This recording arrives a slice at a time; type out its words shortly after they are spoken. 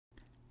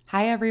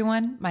Hi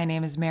everyone, my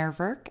name is Mare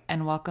Verk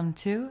and welcome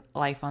to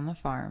Life on the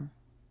Farm.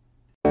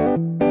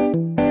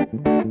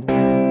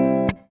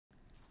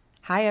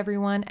 Hi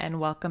everyone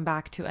and welcome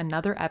back to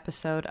another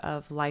episode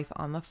of Life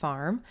on the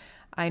Farm.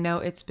 I know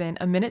it's been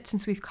a minute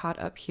since we've caught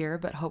up here,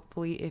 but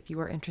hopefully if you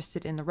are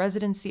interested in the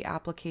residency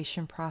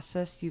application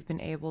process, you've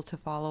been able to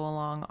follow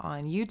along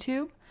on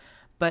YouTube.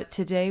 But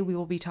today we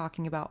will be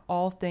talking about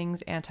all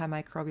things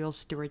antimicrobial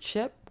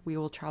stewardship. We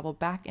will travel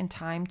back in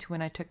time to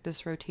when I took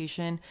this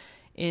rotation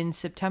in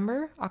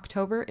September,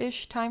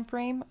 October-ish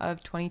timeframe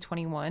of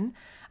 2021.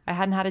 I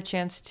hadn't had a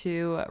chance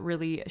to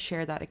really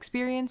share that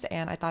experience,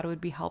 and I thought it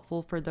would be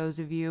helpful for those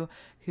of you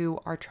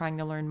who are trying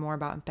to learn more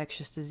about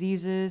infectious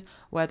diseases,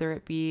 whether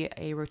it be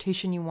a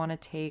rotation you want to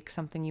take,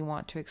 something you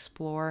want to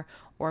explore,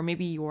 or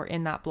maybe you're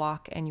in that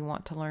block and you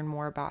want to learn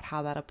more about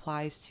how that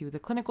applies to the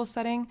clinical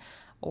setting,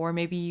 or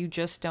maybe you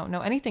just don't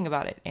know anything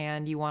about it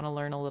and you want to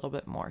learn a little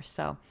bit more.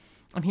 So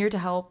I'm here to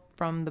help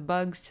from the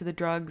bugs to the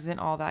drugs and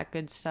all that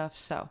good stuff.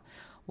 So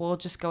we'll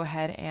just go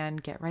ahead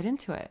and get right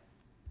into it.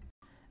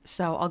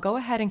 So I'll go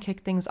ahead and kick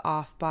things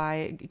off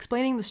by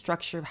explaining the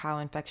structure of how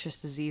infectious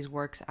disease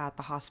works at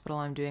the hospital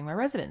I'm doing my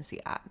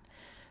residency at.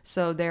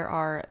 So there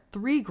are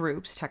three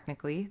groups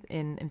technically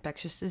in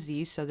infectious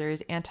disease. So there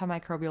is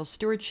antimicrobial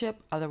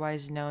stewardship,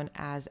 otherwise known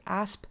as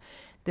ASP.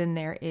 Then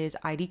there is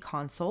ID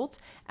consult,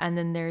 and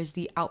then there's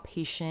the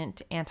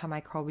outpatient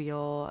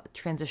antimicrobial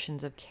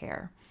transitions of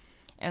care.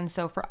 And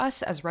so for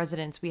us as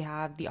residents, we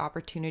have the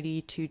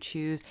opportunity to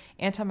choose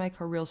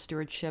antimicrobial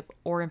stewardship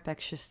or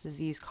infectious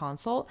disease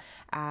consult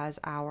as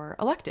our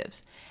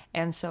electives.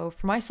 And so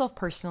for myself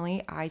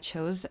personally, I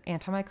chose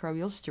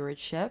antimicrobial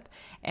stewardship.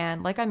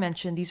 And like I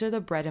mentioned, these are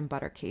the bread and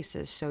butter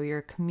cases. So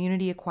your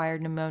community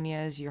acquired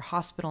pneumonias, your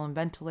hospital and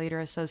ventilator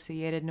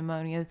associated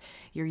pneumonias,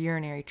 your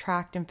urinary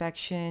tract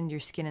infection, your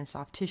skin and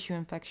soft tissue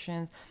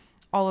infections,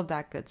 all of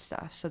that good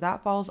stuff. So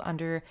that falls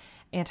under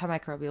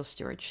antimicrobial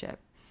stewardship.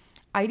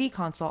 ID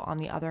consult, on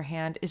the other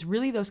hand, is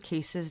really those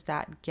cases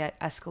that get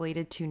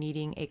escalated to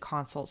needing a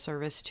consult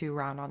service to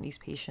round on these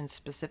patients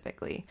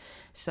specifically.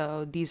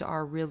 So these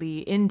are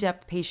really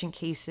in-depth patient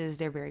cases.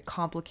 They're very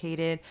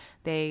complicated.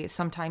 They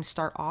sometimes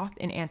start off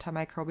in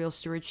antimicrobial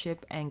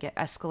stewardship and get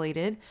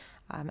escalated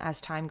as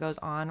time goes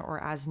on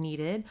or as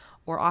needed,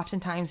 or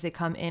oftentimes they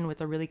come in with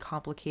a really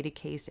complicated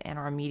case and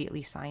are immediately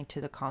assigned to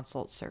the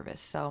consult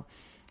service. So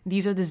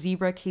these are the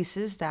zebra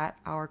cases that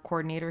our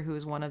coordinator, who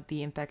is one of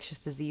the infectious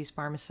disease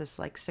pharmacists,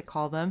 likes to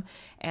call them.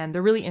 And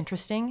they're really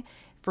interesting.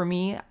 For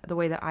me, the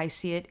way that I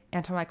see it,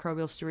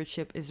 antimicrobial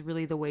stewardship is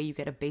really the way you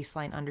get a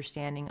baseline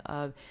understanding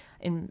of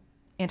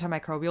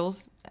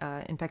antimicrobials,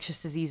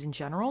 infectious disease in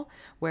general,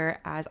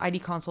 whereas ID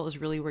consult is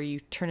really where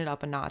you turn it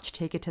up a notch,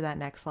 take it to that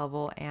next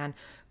level, and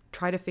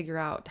try to figure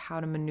out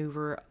how to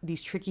maneuver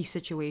these tricky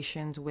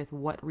situations with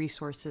what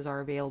resources are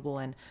available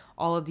and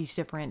all of these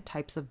different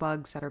types of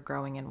bugs that are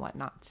growing and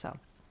whatnot. So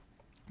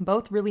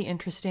both really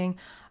interesting.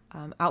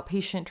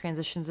 Outpatient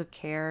transitions of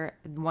care,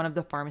 one of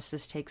the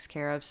pharmacists takes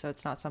care of, so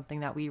it's not something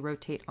that we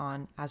rotate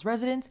on as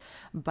residents,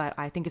 but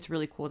I think it's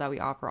really cool that we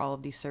offer all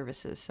of these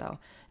services. So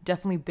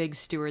definitely big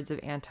stewards of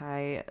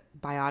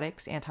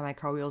antibiotics,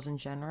 antimicrobials in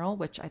general,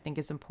 which I think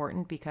is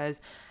important because,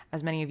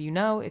 as many of you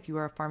know, if you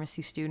are a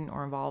pharmacy student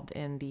or involved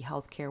in the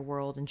healthcare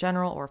world in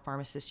general, or a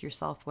pharmacist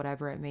yourself,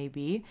 whatever it may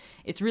be,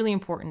 it's really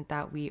important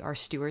that we are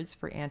stewards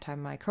for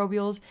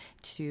antimicrobials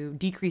to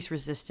decrease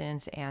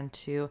resistance and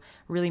to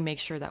really make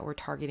sure that we're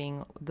targeting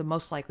the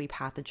most likely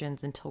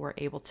pathogens until we're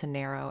able to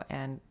narrow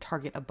and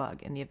target a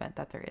bug in the event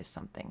that there is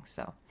something.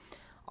 So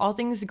all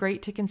things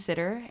great to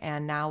consider.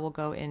 And now we'll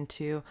go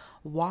into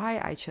why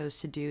I chose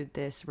to do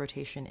this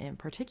rotation in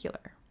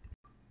particular.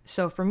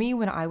 So for me,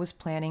 when I was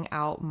planning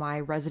out my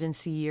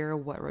residency year,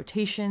 what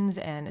rotations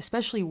and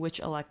especially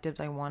which electives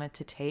I wanted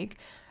to take,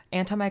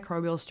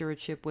 antimicrobial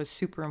stewardship was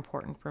super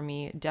important for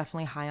me,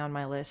 definitely high on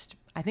my list.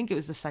 I think it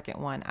was the second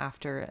one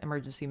after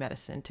emergency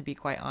medicine, to be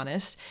quite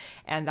honest.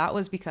 And that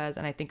was because,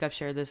 and I think I've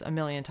shared this a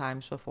million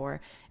times before,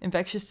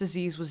 infectious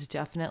disease was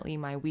definitely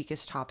my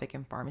weakest topic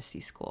in pharmacy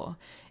school.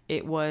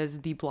 It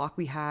was the block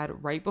we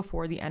had right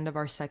before the end of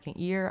our second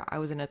year. I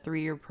was in a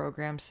 3-year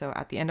program, so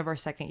at the end of our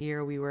second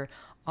year, we were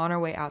on our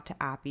way out to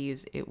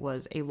APPEs. It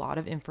was a lot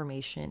of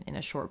information in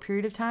a short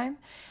period of time.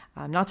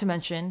 Not to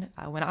mention,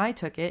 when I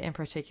took it in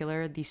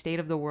particular, the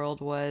state of the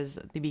world was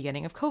the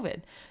beginning of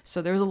COVID.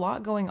 So there was a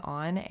lot going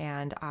on,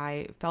 and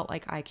I felt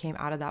like I came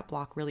out of that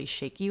block really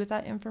shaky with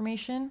that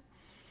information.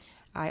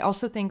 I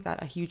also think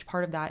that a huge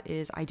part of that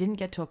is I didn't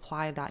get to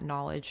apply that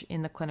knowledge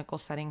in the clinical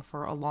setting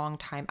for a long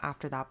time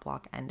after that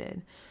block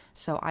ended.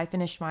 So I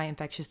finished my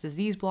infectious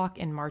disease block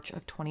in March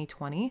of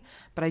 2020,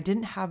 but I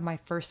didn't have my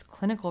first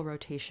clinical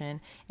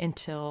rotation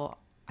until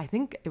I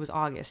think it was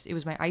August. It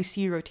was my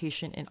ICU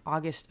rotation in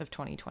August of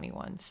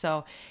 2021.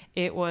 So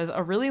it was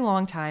a really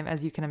long time,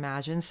 as you can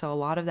imagine. So a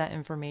lot of that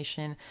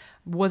information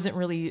wasn't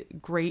really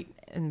great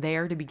and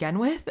there to begin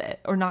with,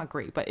 or not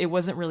great, but it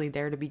wasn't really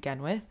there to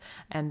begin with.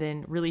 And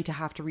then really to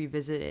have to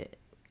revisit it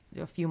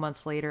a few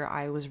months later,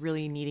 I was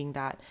really needing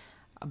that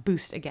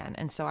boost again.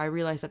 And so I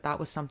realized that that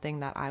was something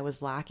that I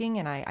was lacking,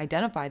 and I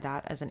identified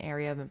that as an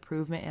area of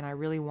improvement, and I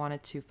really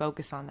wanted to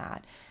focus on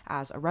that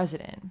as a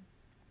resident.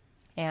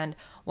 And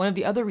one of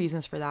the other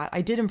reasons for that,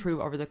 I did improve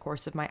over the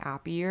course of my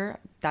APPE year.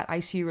 That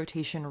ICU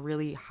rotation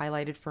really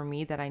highlighted for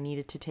me that I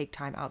needed to take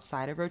time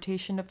outside of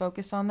rotation to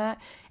focus on that.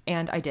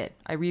 And I did.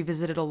 I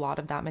revisited a lot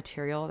of that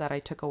material that I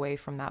took away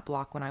from that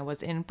block when I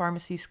was in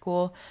pharmacy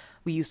school.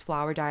 We used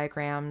flower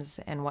diagrams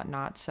and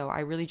whatnot. So I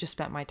really just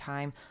spent my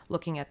time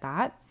looking at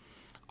that.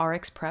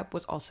 RX Prep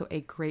was also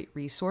a great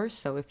resource.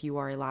 So if you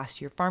are a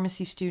last year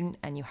pharmacy student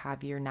and you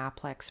have your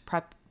NAPLEX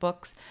prep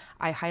books,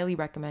 I highly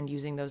recommend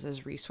using those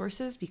as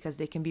resources because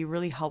they can be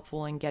really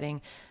helpful in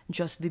getting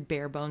just the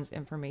bare bones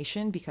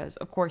information, because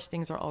of course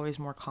things are always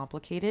more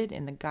complicated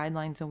in the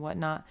guidelines and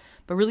whatnot,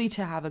 but really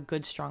to have a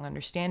good, strong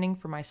understanding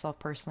for myself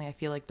personally, I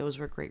feel like those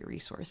were great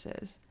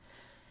resources.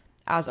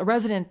 As a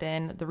resident,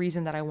 then, the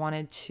reason that I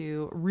wanted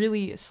to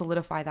really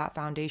solidify that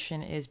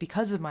foundation is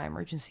because of my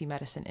emergency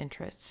medicine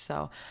interests.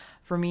 So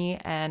for me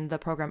and the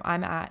program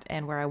I'm at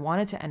and where I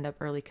wanted to end up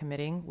early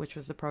committing, which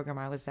was the program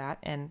I was at,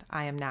 and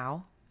I am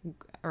now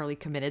early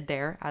committed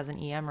there as an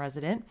EM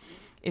resident,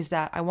 is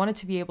that I wanted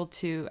to be able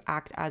to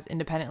act as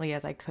independently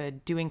as I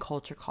could doing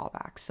culture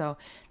callbacks. So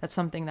that's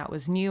something that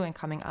was new and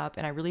coming up,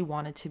 and I really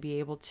wanted to be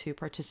able to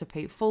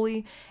participate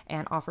fully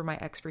and offer my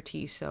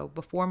expertise. So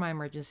before my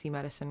emergency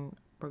medicine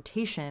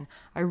rotation,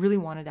 I really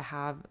wanted to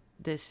have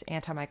this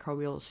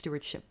antimicrobial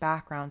stewardship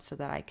background so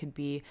that I could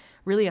be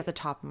really at the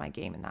top of my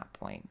game in that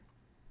point.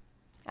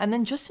 And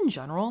then just in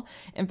general,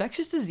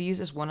 infectious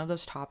disease is one of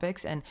those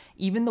topics, and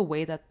even the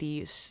way that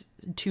these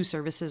two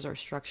services are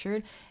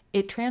structured,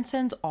 it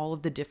transcends all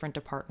of the different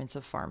departments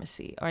of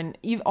pharmacy and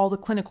even all the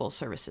clinical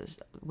services,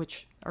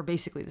 which are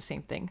basically the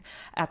same thing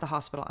at the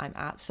hospital I'm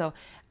at. So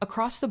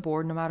across the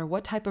board, no matter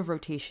what type of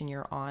rotation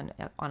you're on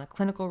a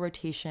clinical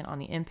rotation, on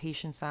the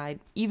inpatient side,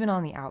 even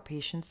on the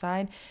outpatient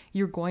side,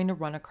 you're going to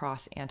run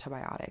across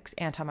antibiotics,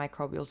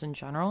 antimicrobials in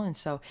general. And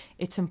so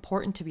it's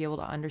important to be able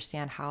to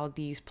understand how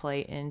these play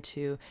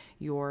into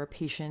your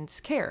patient's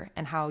care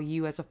and how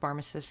you as a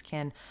pharmacist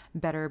can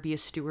better be a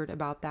steward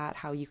about that,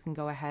 how you can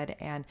go ahead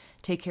and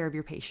take care of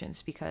your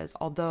patients. Because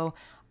although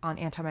on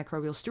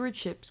antimicrobial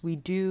stewardship, we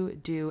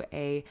do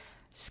a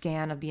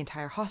scan of the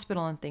entire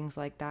hospital and things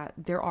like that,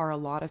 there are a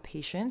lot of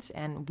patients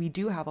and we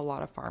do have a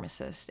lot of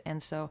pharmacists.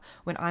 And so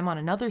when I'm on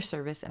another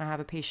service and I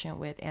have a patient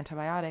with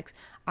antibiotics,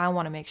 I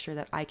want to make sure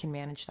that I can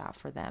manage that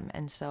for them.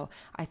 And so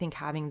I think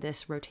having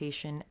this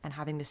rotation and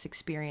having this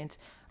experience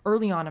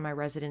early on in my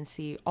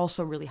residency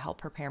also really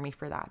helped prepare me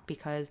for that,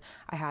 because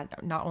I had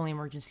not only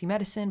emergency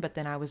medicine, but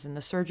then I was in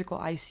the surgical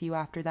ICU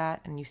after that,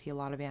 and you see a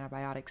lot of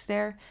antibiotics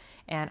there.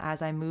 And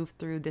as I move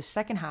through this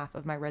second half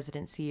of my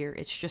residency year,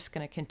 it's just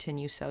going to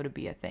continue so to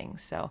be a thing.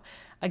 So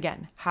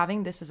again,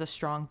 having this as a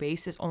strong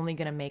base is only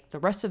going to make the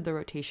rest of the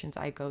rotations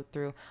I go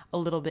through a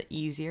little bit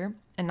easier,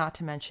 and not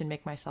to mention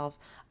make myself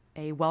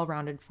a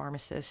well-rounded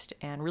pharmacist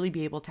and really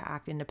be able to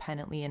act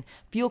independently and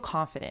feel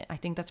confident. I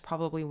think that's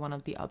probably one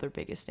of the other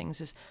biggest things,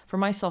 is for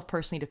myself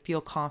personally to feel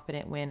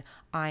confident when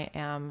I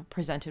am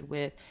presented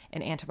with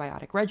an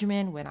antibiotic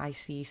regimen, when I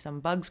see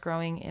some bugs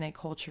growing in a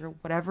culture,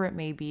 whatever it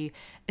may be,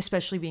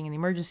 especially being in the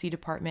emergency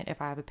department.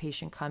 If I have a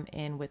patient come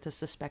in with a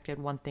suspected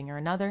one thing or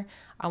another,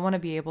 I want to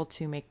be able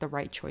to make the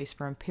right choice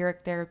for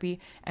empiric therapy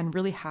and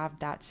really have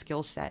that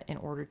skill set in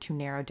order to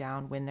narrow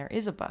down when there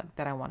is a bug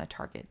that I want to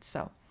target.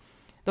 So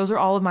those are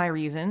all of my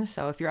reasons.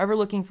 So if you're ever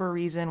looking for a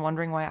reason,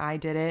 wondering why I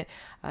did it,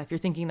 if you're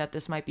thinking that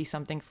this might be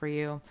something for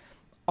you,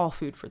 all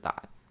food for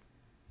thought.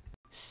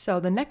 So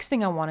the next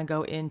thing I want to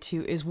go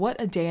into is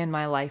what a day in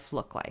my life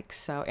looked like.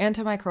 So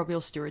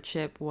antimicrobial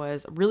stewardship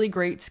was really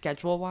great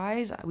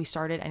schedule-wise. We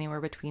started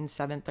anywhere between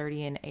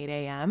 7:30 and 8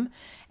 a.m.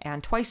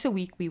 And twice a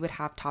week, we would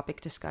have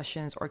topic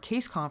discussions or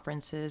case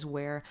conferences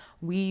where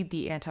we,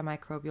 the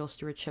antimicrobial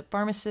stewardship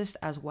pharmacists,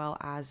 as well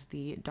as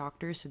the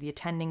doctors, so the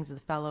attendings,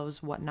 the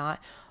fellows,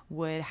 whatnot,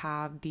 would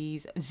have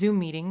these Zoom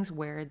meetings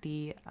where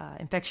the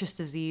infectious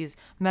disease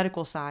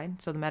medical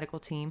side, so the medical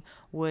team,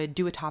 would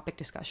do a topic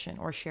discussion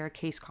or share a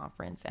case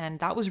conference. And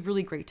that was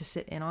really great to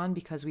sit in on,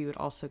 because we would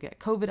also get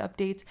COVID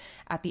updates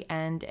at the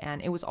end.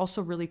 And it was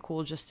also really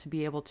cool just to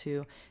be able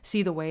to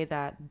see the way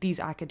that these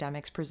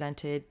academics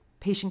presented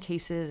patient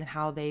cases and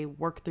how they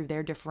work through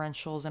their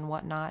differentials and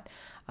whatnot.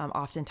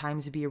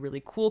 Oftentimes it'd be a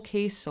really cool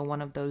case, so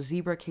one of those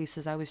zebra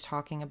cases I was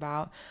talking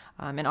about,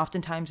 and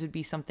oftentimes it'd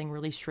be something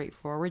really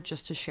straightforward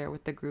just to share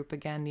with the group,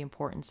 again, the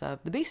importance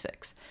of the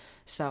basics.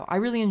 So I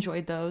really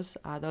enjoyed those.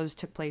 Those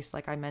took place,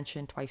 like I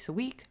mentioned, twice a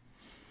week.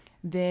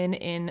 Then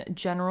in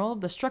general,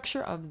 the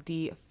structure of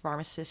the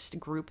pharmacist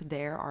group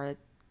there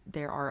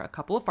are a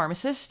couple of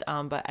pharmacists,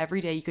 but every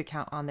day you could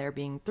count on there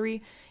being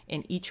 3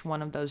 in each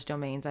one of those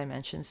domains I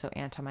mentioned. So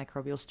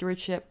antimicrobial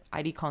stewardship,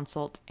 ID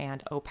consult,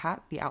 and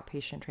OPAT, the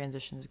outpatient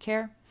transitions of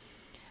care.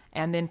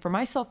 And then for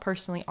myself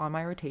personally, on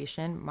my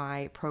rotation,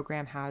 my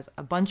program has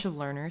a bunch of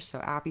learners. So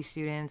APPE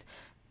students,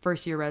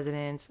 first year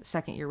residents,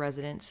 second year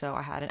residents. So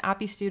I had an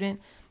APPE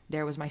student,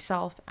 there was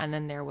myself, and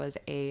then there was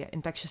a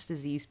infectious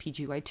disease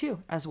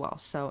PGY2 as well.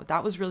 So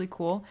that was really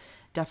cool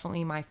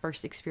definitely my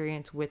first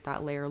experience with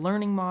that layer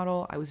learning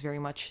model. I was very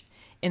much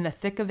in the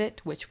thick of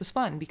it, which was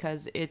fun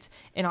because it's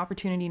an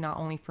opportunity not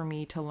only for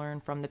me to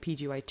learn from the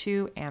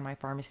PGY2 and my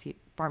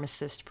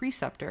pharmacist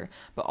preceptor,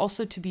 but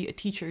also to be a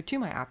teacher to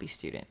my APPE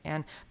student.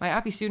 And my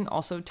APPE student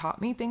also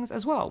taught me things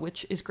as well,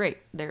 which is great.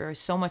 There is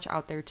so much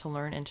out there to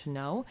learn and to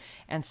know.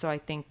 And so I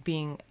think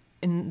being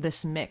in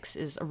this mix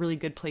is a really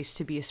good place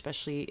to be,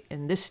 especially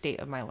in this state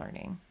of my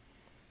learning.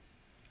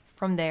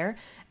 From there,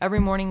 every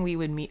morning we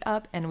would meet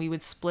up and we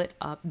would split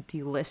up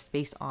the list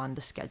based on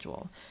the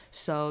schedule.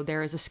 So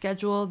there is a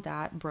schedule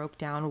that broke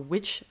down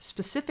which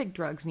specific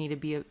drugs need to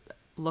be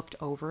looked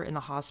over in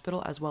the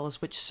hospital, as well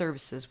as which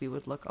services we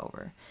would look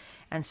over.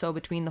 And so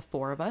between the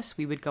four of us,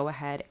 we would go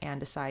ahead and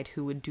decide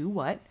who would do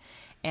what,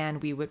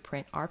 and we would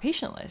print our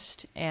patient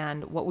list.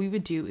 And what we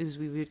would do is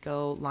we would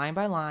go line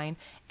by line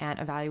and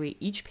evaluate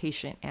each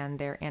patient and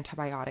their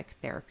antibiotic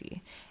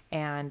therapy.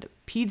 And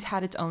PEDS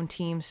had its own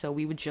team, so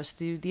we would just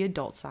do the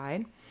adult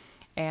side.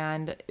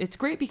 And it's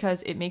great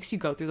because it makes you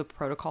go through the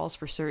protocols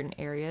for certain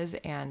areas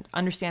and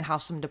understand how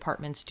some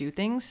departments do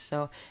things.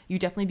 So you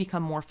definitely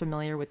become more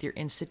familiar with your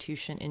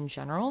institution in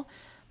general.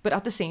 But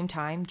at the same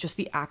time, just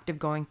the act of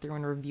going through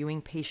and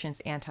reviewing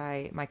patients'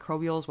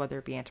 antimicrobials, whether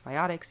it be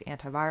antibiotics,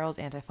 antivirals,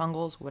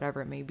 antifungals,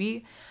 whatever it may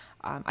be,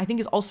 I think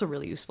is also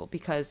really useful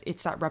because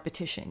it's that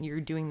repetition.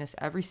 You're doing this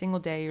every single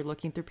day. You're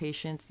looking through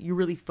patients. You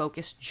really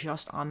focus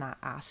just on that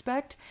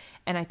aspect.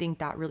 And I think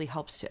that really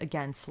helps to,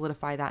 again,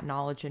 solidify that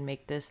knowledge and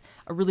make this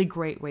a really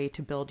great way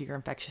to build your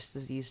infectious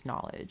disease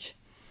knowledge.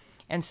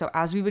 And so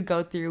as we would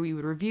go through, we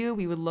would review,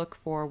 we would look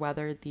for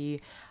whether the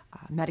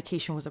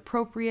medication was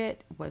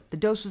appropriate, what the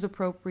dose was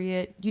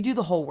appropriate. You do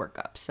the whole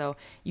workup. So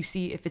you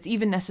see if it's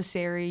even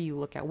necessary, you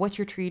look at what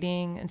you're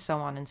treating, and so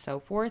on and so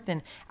forth.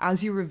 And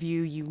as you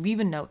review, you leave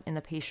a note in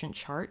the patient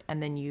chart,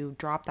 and then you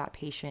drop that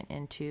patient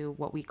into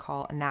what we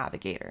call a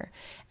navigator.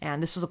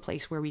 And this was a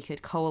place where we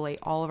could collate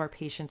all of our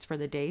patients for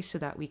the day so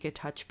that we could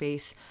touch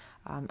base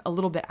a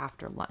little bit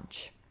after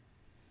lunch.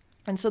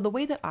 And so the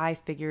way that I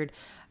figured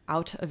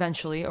out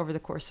eventually over the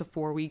course of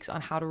 4 weeks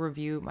on how to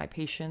review my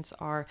patients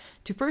are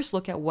to first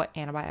look at what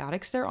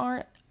antibiotics there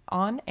are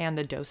on and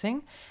the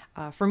dosing.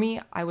 For me,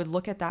 I would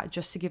look at that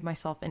just to give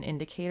myself an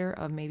indicator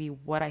of maybe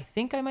what I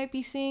think I might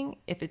be seeing.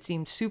 If it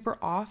seemed super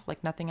off,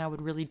 like nothing I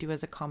would really do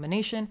as a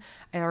combination,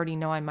 I already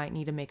know I might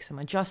need to make some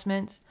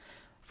adjustments.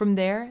 From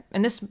there,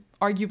 and this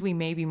arguably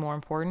may be more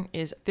important,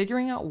 is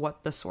figuring out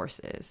what the source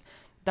is.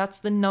 That's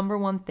the number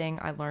one thing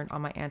I learned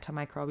on my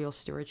antimicrobial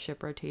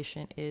stewardship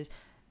rotation is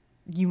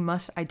you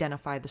must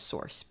identify the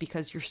source,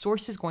 because your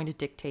source is going to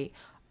dictate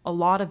a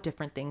lot of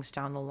different things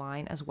down the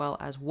line, as well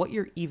as what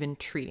you're even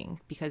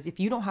treating. Because if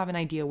you don't have an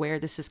idea where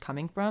this is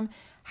coming from,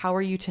 how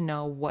are you to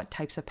know what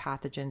types of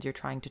pathogens you're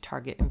trying to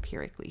target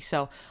empirically?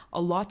 So a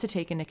lot to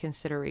take into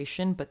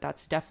consideration, but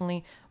that's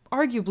definitely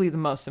arguably the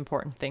most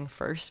important thing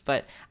first.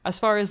 But as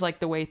far as like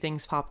the way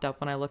things popped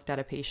up when I looked at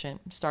a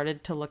patient,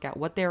 started to look at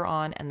what they're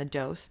on and the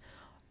dose,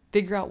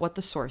 figure out what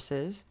the source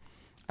is.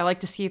 I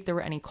like to see if there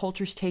were any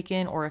cultures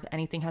taken or if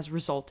anything has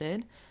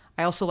resulted.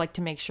 I also like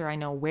to make sure I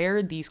know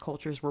where these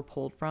cultures were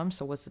pulled from.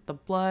 So was it the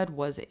blood?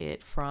 Was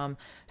it from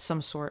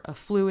some sort of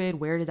fluid?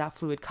 Where did that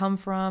fluid come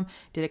from?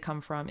 Did it come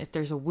from, if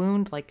there's a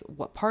wound, like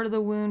what part of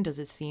the wound? Does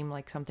it seem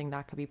like something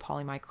that could be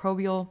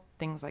polymicrobial?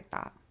 Things like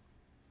that.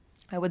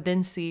 I would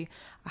then see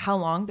how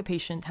long the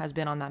patient has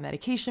been on that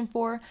medication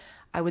for.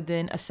 I would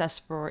then assess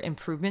for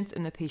improvements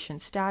in the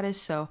patient's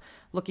status. So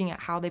looking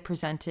at how they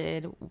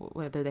presented,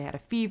 whether they had a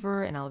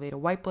fever, an elevated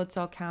white blood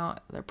cell count,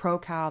 their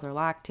procal, their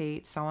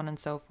lactate, so on and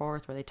so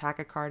forth, were they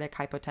tachycardic,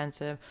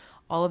 hypotensive,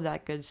 all of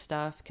that good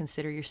stuff.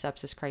 Consider your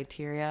sepsis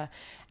criteria,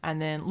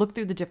 and then look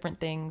through the different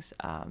things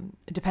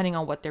depending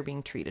on what they're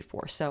being treated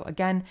for. So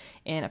again,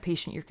 in a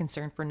patient you're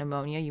concerned for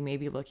pneumonia, you may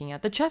be looking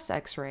at the chest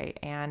x-ray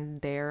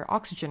and their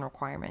oxygen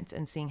requirements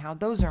and seeing how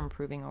those are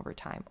improving over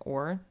time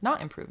or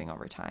not improving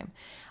over time.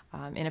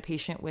 In a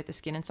patient with a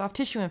skin and soft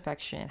tissue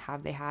infection,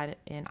 have they had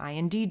an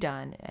IND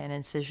done, an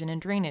incision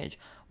and drainage?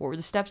 What were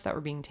the steps that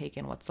were being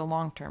taken? What's the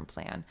long-term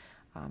plan?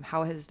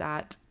 How has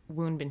that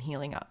wound been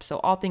healing up? So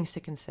all things to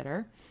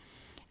consider.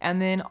 And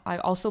then I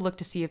also look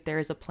to see if there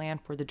is a plan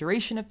for the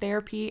duration of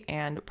therapy.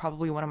 And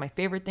probably one of my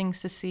favorite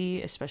things to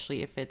see,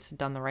 especially if it's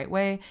done the right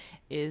way,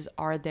 is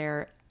are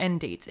there end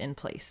dates in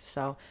place?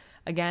 So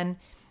again,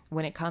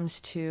 when it comes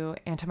to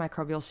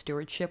antimicrobial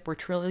stewardship, we're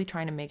truly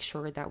trying to make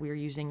sure that we're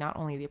using not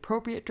only the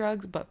appropriate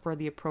drugs, but for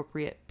the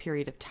appropriate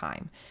period of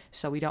time.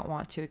 So we don't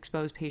want to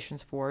expose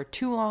patients for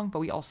too long, but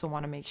we also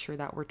want to make sure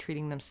that we're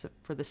treating them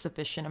for the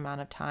sufficient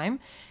amount of time.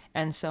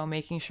 And so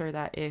making sure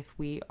that if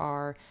we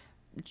are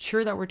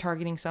sure that we're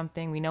targeting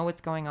something, we know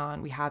what's going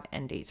on, we have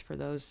end dates for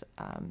those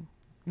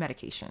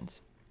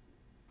medications.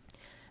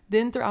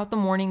 Then throughout the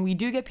morning, we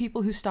do get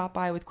people who stop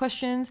by with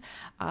questions,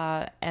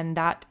 and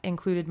that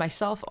included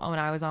myself when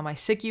I was on my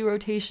SICU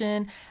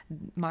rotation.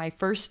 My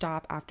first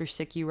stop after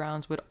SICU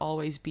rounds would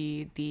always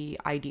be the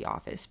ID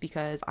office,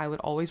 because I would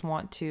always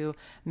want to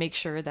make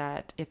sure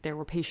that if there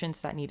were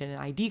patients that needed an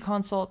ID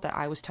consult, that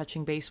I was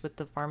touching base with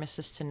the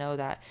pharmacist to know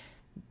that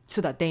so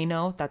that they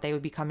know that they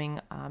would be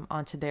coming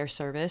onto their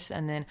service.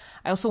 And then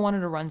I also wanted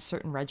to run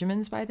certain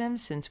regimens by them,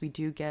 since we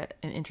do get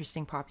an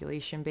interesting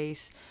population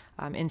base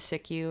in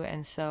SICU.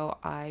 And so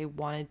I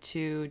wanted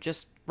to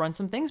just run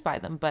some things by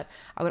them, but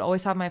I would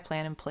always have my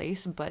plan in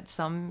place. But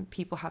some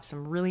people have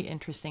some really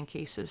interesting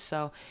cases.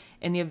 So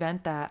in the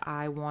event that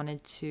I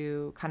wanted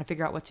to kind of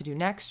figure out what to do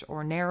next,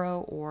 or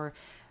narrow, or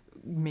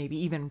maybe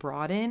even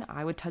broaden,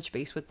 I would touch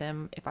base with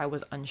them if I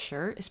was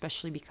unsure,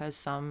 especially because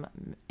some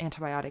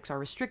antibiotics are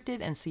restricted,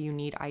 and so you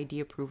need ID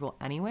approval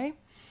anyway.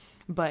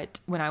 But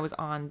when I was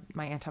on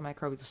my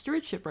antimicrobial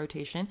stewardship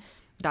rotation,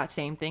 that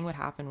same thing would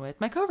happen with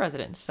my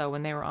co-residents. So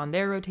when they were on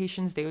their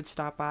rotations, they would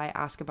stop by,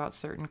 ask about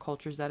certain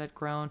cultures that had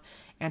grown,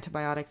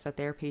 antibiotics that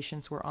their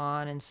patients were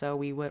on, and so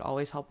we would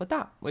always help with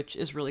that, which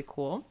is really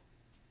cool.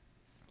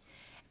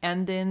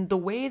 And then the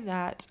way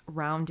that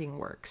rounding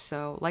works.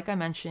 So like I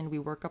mentioned, we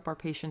work up our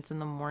patients in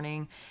the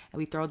morning and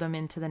we throw them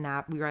into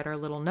the we write our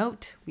little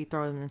note, we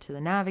throw them into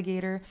the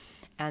navigator.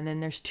 And then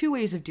there's two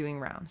ways of doing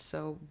rounds.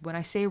 So when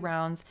I say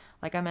rounds,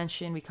 like I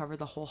mentioned, we cover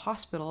the whole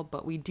hospital,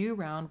 but we do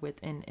round with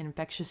an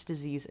infectious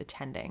disease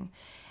attending.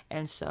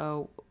 And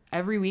so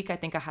every week, I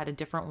think I had a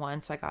different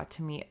one. So I got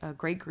to meet a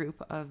great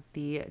group of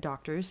the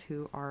doctors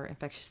who are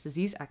infectious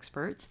disease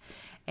experts.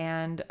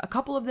 And a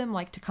couple of them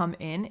like to come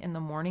in the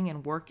morning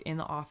and work in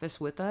the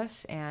office with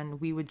us. And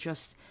we would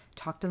just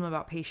talk to them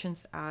about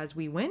patients as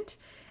we went.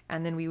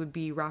 And then we would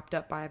be wrapped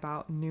up by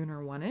about noon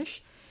or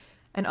 1-ish.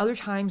 And other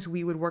times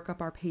we would work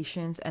up our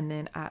patients, and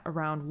then at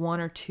around 1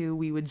 or 2,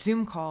 we would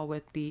Zoom call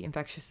with the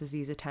infectious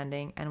disease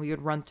attending, and we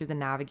would run through the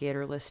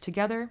navigator list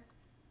together.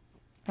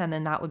 And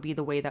then that would be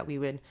the way that we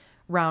would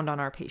round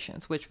on our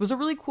patients, which was a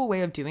really cool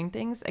way of doing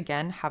things.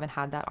 Again, haven't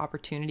had that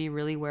opportunity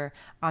really where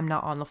I'm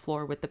not on the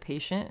floor with the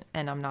patient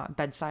and I'm not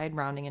bedside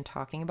rounding and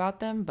talking about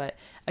them. But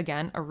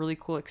again, a really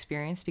cool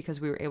experience because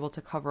we were able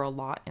to cover a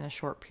lot in a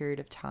short period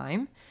of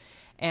time.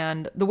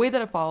 And the way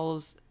that it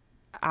follows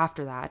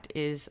after that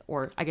is,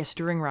 or I guess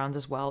during rounds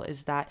as well,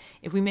 is that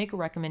if we make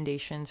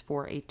recommendations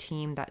for a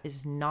team that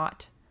is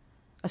not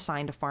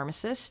assigned a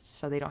pharmacist,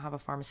 so they don't have a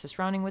pharmacist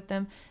rounding with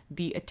them,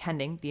 the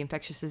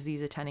infectious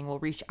disease attending will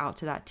reach out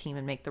to that team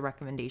and make the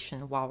recommendation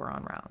while we're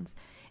on rounds.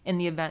 In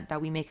the event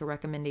that we make a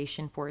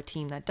recommendation for a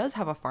team that does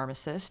have a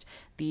pharmacist,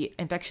 the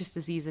infectious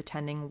disease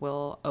attending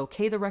will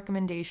okay the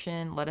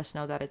recommendation, let us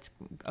know that it's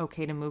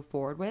okay to move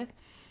forward with,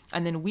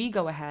 and then we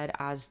go ahead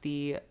as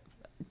the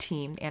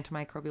team,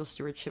 antimicrobial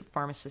stewardship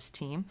pharmacist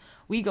team,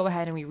 we go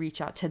ahead and we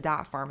reach out to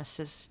that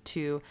pharmacist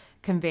to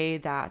convey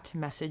that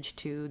message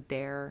to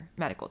their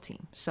medical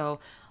team. So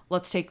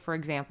let's take, for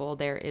example,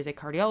 there is a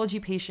cardiology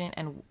patient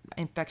and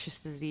infectious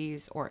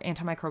disease or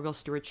antimicrobial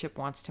stewardship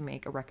wants to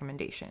make a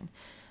recommendation.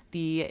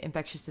 The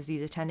infectious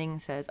disease attending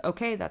says,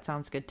 okay, that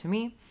sounds good to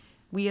me.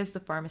 We as the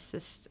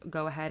pharmacist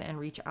go ahead and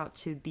reach out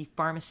to the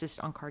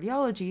pharmacist on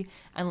cardiology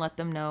and let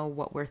them know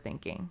what we're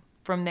thinking.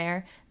 From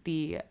there,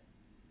 the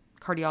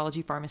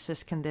cardiology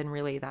pharmacist can then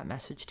relay that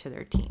message to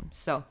their team.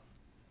 So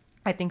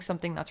I think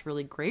something that's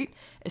really great,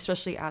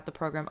 especially at the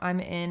program I'm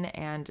in,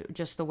 and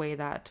just the way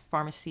that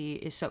pharmacy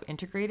is so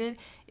integrated,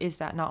 is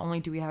that not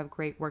only do we have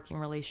great working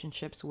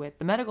relationships with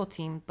the medical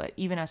team, but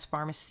even as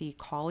pharmacy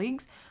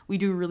colleagues, we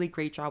do a really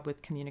great job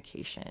with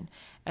communication.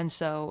 And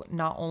so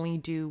not only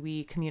do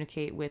we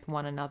communicate with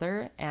one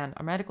another and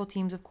our medical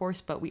teams, of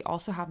course, but we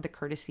also have the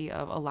courtesy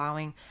of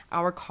allowing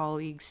our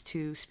colleagues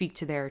to speak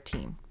to their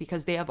team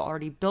because they have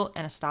already built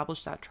and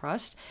established that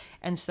trust.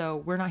 And so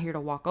we're not here to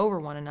walk over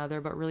one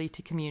another, but really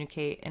to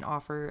communicate and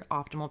offer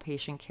optimal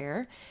patient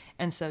care.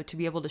 And so to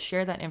be able to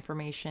share that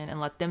information and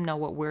let them know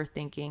what we're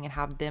thinking and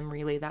have them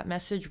relay that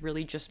message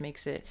really just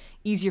makes it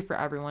easier for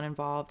everyone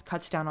involved,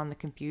 cuts down on the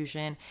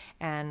confusion,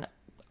 and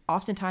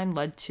oftentimes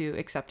led to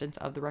acceptance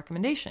of the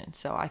recommendation.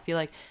 So I feel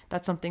like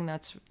that's something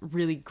that's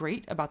really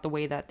great about the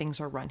way that things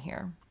are run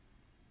here.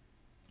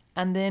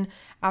 And then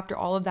after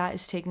all of that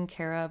is taken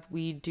care of,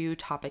 we do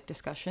topic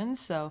discussions.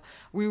 So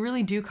we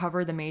really do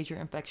cover the major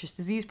infectious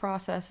disease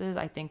processes.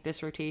 I think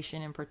this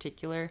rotation in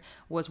particular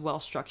was well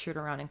structured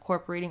around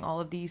incorporating all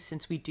of these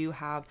since we do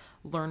have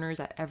learners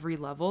at every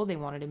level. They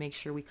wanted to make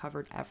sure we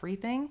covered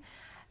everything.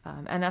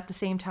 And at the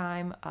same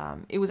time,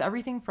 it was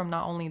everything from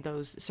not only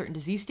those certain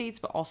disease states,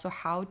 but also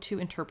how to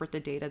interpret the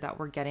data that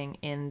we're getting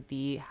in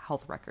the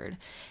health record.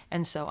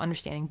 And so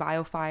understanding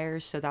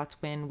biofires, so that's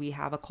when we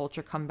have a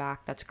culture come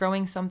back that's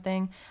growing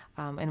something,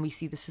 and we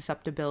see the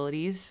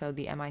susceptibilities, so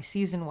the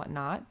MICs and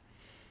whatnot.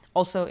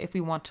 Also, if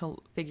we want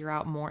to figure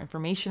out more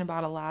information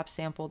about a lab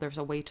sample, there's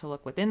a way to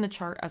look within the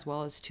chart as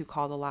well as to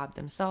call the lab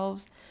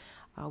themselves.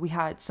 We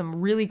had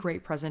some really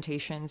great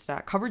presentations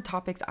that covered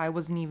topics I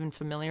wasn't even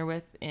familiar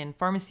with in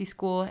pharmacy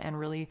school and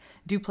really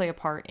do play a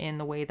part in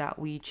the way that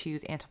we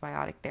choose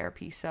antibiotic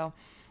therapy. So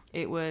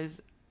it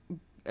was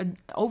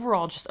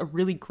overall just a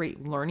really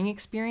great learning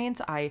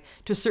experience. I,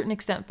 to a certain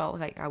extent, felt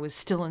like I was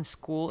still in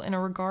school in a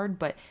regard,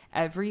 but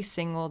every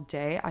single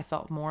day I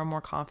felt more and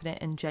more confident,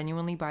 and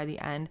genuinely by the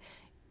end,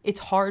 it's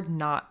hard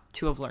not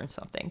to have learned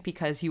something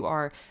because you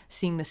are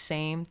seeing the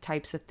same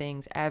types of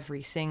things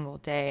every single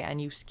day and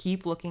you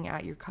keep looking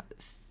at your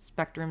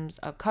spectrums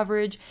of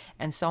coverage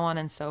and so on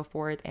and so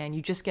forth. And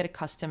you just get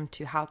accustomed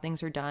to how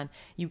things are done.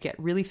 You get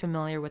really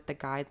familiar with the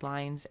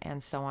guidelines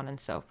and so on and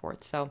so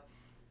forth. So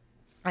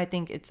I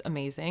think it's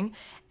amazing.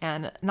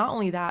 And not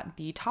only that,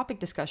 the topic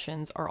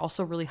discussions are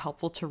also really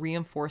helpful to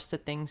reinforce the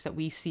things that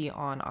we see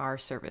on our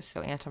service.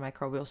 So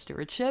antimicrobial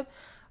stewardship,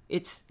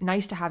 it's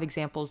nice to have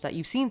examples that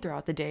you've seen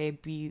throughout the day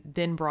be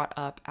then brought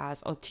up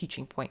as a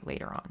teaching point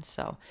later on.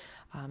 So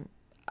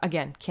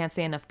again, can't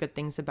say enough good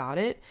things about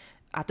it.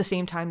 At the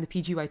same time, the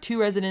PGY2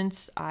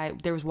 residents,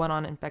 there was one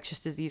on infectious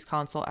disease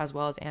consult as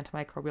well as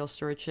antimicrobial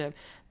stewardship.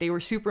 They were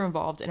super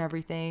involved in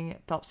everything,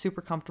 felt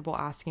super comfortable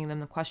asking them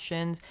the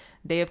questions.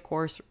 They, of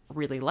course,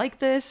 really like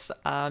this.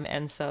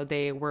 And so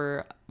they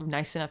were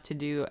nice enough to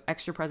do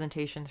extra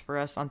presentations for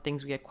us on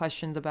things we had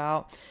questions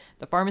about.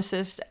 The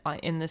pharmacist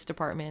in this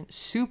department,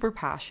 super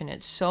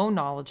passionate, so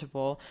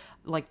knowledgeable,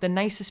 like the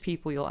nicest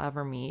people you'll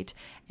ever meet.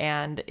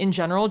 And in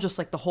general, just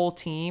like the whole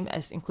team,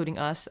 as including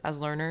us as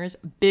learners,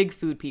 big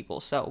food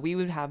people. So we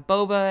would have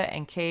boba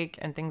and cake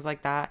and things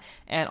like that.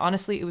 And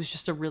honestly, it was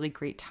just a really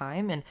great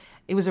time. And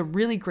it was a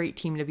really great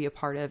team to be a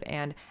part of.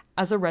 And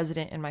as a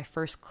resident in my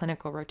first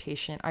clinical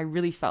rotation, I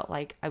really felt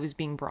like I was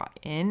being brought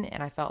in,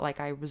 and I felt like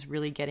I was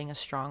really getting a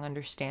strong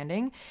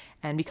understanding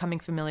and becoming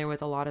familiar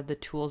with a lot of the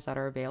tools that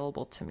are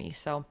available to me.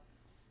 So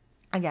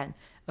again,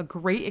 a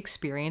great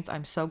experience.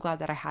 I'm so glad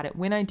that I had it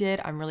when I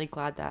did. I'm really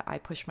glad that I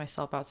pushed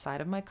myself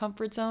outside of my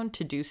comfort zone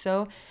to do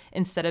so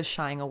instead of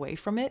shying away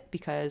from it,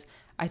 because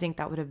I think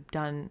that would have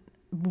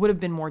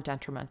been more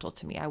detrimental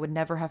to me. I would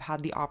never have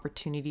had the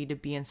opportunity to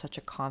be in such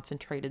a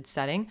concentrated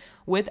setting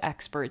with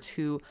experts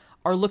who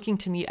are looking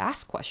to me to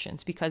ask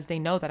questions because they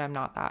know that I'm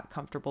not that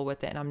comfortable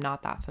with it and I'm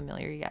not that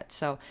familiar yet.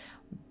 So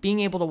being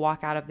able to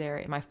walk out of there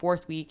in my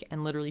 4th week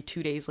and literally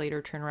 2 days later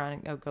turn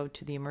around and go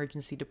to the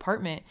emergency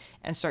department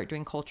and start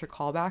doing culture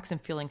callbacks and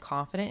feeling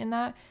confident in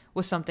that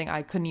was something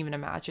I couldn't even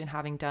imagine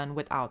having done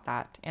without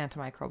that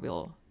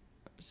antimicrobial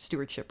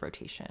stewardship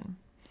rotation.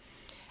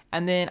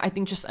 And then I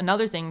think just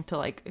another thing to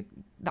like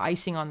the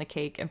icing on the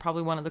cake, and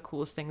probably one of the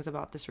coolest things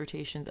about this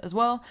rotation as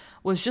well,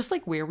 was just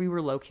like where we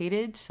were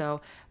located. So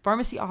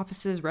pharmacy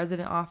offices,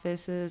 resident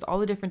offices, all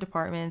the different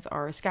departments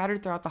are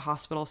scattered throughout the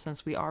hospital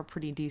since we are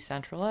pretty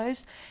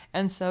decentralized.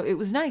 And so it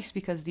was nice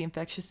because the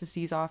infectious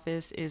disease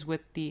office is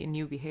with the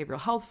new behavioral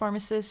health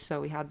pharmacists. So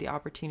we had the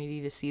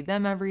opportunity to see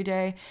them every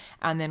day.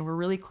 And then we're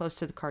really close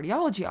to the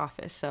cardiology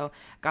office. So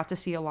got to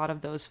see a lot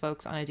of those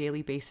folks on a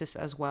daily basis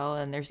as well.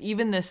 And there's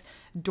even this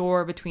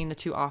door between the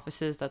two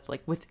offices that's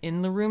like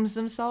within the rooms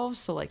themselves,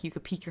 so like you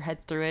could peek your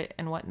head through it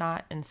and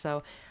whatnot. And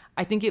so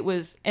I think it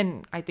was,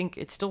 and I think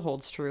it still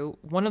holds true,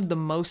 one of the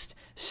most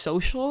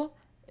social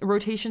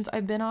rotations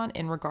I've been on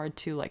in regard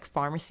to like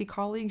pharmacy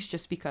colleagues,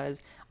 just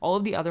because all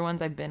of the other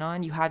ones I've been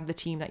on, you have the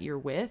team that you're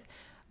with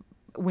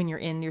when you're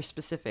in your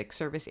specific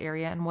service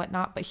area and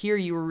whatnot. But here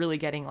you were really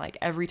getting like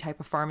every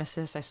type of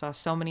pharmacist. I saw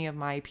so many of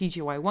my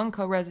PGY1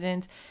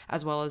 co-residents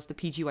as well as the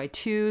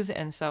PGY2s.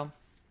 And so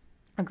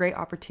a great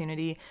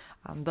opportunity.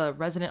 The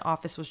resident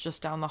office was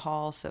just down the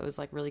hall, so it was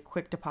like really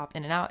quick to pop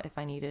in and out if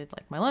I needed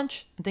like my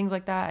lunch and things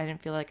like that. I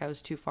didn't feel like I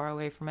was too far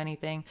away from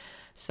anything.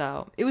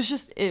 So it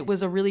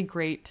was a really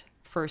great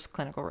first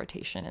clinical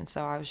rotation. And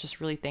so I was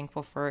just really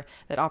thankful for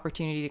that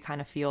opportunity to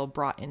kind of feel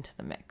brought into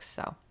the mix.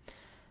 So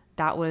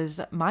that was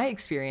my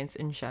experience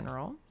in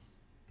general.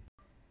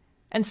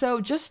 And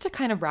so just to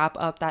kind of wrap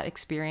up that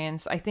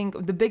experience, I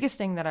think the biggest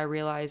thing that I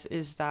realized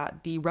is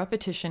that the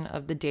repetition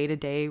of the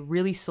day-to-day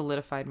really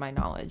solidified my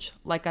knowledge.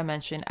 Like I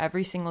mentioned,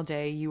 every single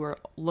day you are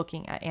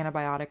looking at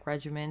antibiotic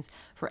regimens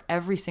for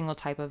every single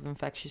type of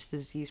infectious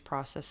disease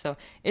process. So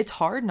it's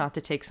hard not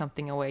to take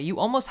something away. You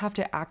almost have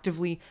to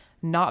actively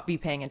not be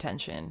paying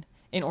attention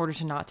in order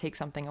to not take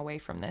something away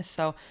from this.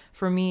 So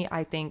for me,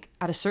 I think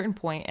at a certain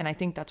point, and I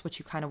think that's what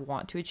you kind of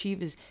want to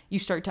achieve, is you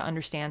start to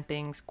understand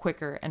things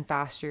quicker and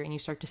faster, and you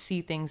start to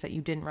see things that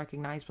you didn't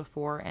recognize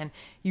before, and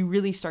you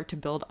really start to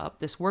build up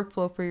this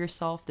workflow for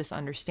yourself, this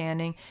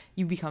understanding.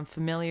 You become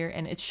familiar,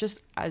 and it's just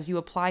as you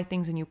apply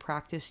things and you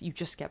practice, you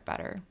just get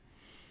better.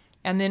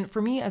 And then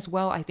for me as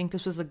well, I think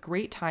this was a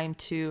great time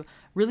to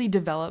really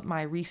develop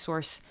my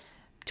resource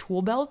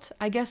tool belt,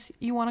 I guess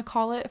you want to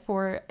call it,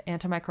 for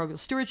antimicrobial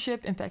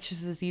stewardship,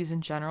 infectious disease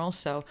in general.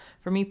 So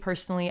for me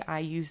personally, I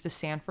use the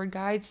Sanford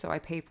Guide. So I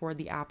pay for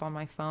the app on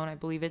my phone. I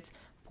believe it's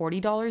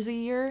 $40 a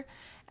year.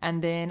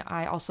 And then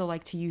I also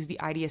like to use the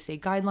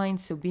IDSA guidelines.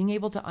 So being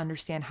able to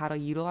understand how to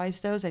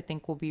utilize those, I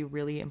think will be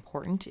really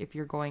important if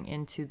you're going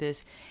into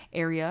this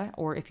area,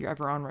 or if you're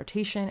ever on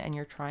rotation and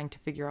you're trying to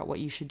figure out what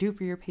you should do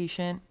for your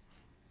patient.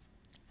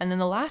 And then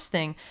the last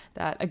thing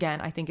that, again,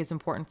 I think is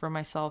important for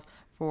myself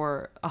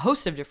for a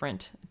host of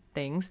different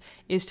things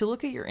is to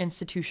look at your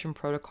institution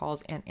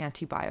protocols and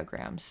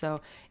antibiograms.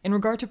 So in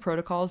regard to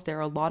protocols, there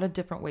are a lot of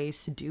different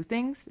ways to do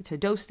things, to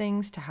dose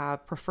things, to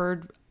have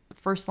preferred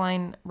first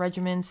line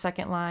regimens,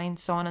 second line,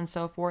 so on and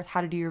so forth,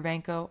 how to do your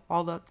Vanco,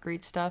 all that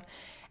great stuff.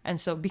 And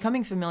so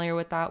becoming familiar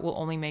with that will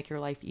only make your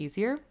life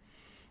easier.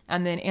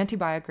 And then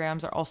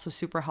antibiograms are also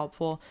super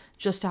helpful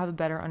just to have a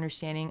better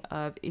understanding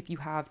of if you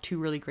have two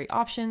really great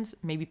options,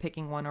 maybe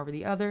picking one over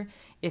the other.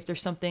 If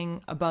there's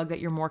something, a bug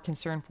that you're more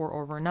concerned for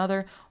over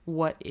another,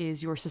 what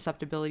is your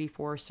susceptibility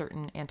for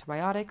certain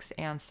antibiotics,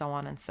 and so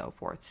on and so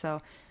forth.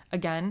 So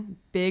again,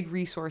 big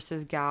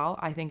resources, gal.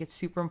 I think it's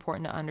super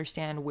important to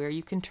understand where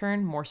you can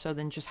turn more so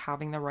than just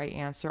having the right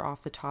answer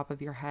off the top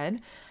of your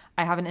head.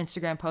 I have an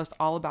Instagram post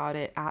all about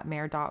it at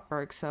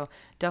mayor.berg. So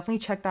definitely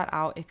check that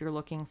out if you're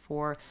looking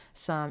for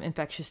some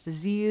infectious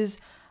disease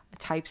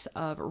types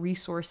of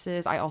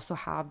resources. I also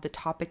have the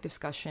topic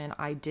discussion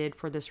I did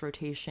for this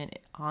rotation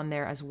on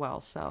there as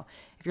well. So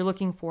if you're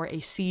looking for a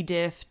C.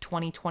 diff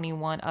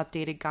 2021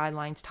 updated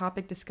guidelines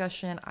topic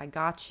discussion, I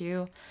got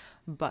you.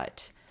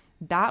 But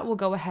that will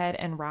go ahead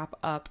and wrap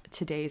up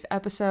today's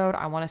episode.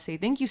 I want to say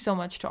thank you so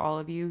much to all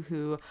of you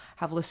who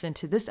have listened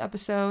to this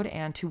episode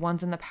and to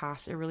ones in the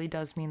past. It really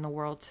does mean the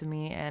world to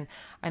me. And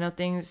I know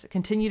things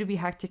continue to be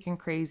hectic and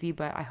crazy,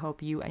 but I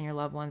hope you and your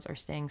loved ones are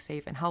staying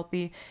safe and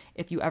healthy.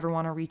 If you ever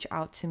want to reach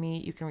out to me,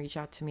 you can reach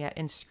out to me at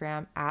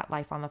Instagram at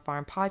Life on the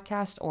Farm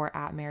Podcast or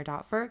at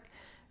mayor.ferg.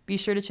 Be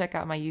sure to check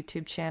out my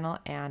YouTube channel,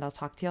 and I'll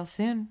talk to y'all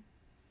soon.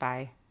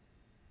 Bye.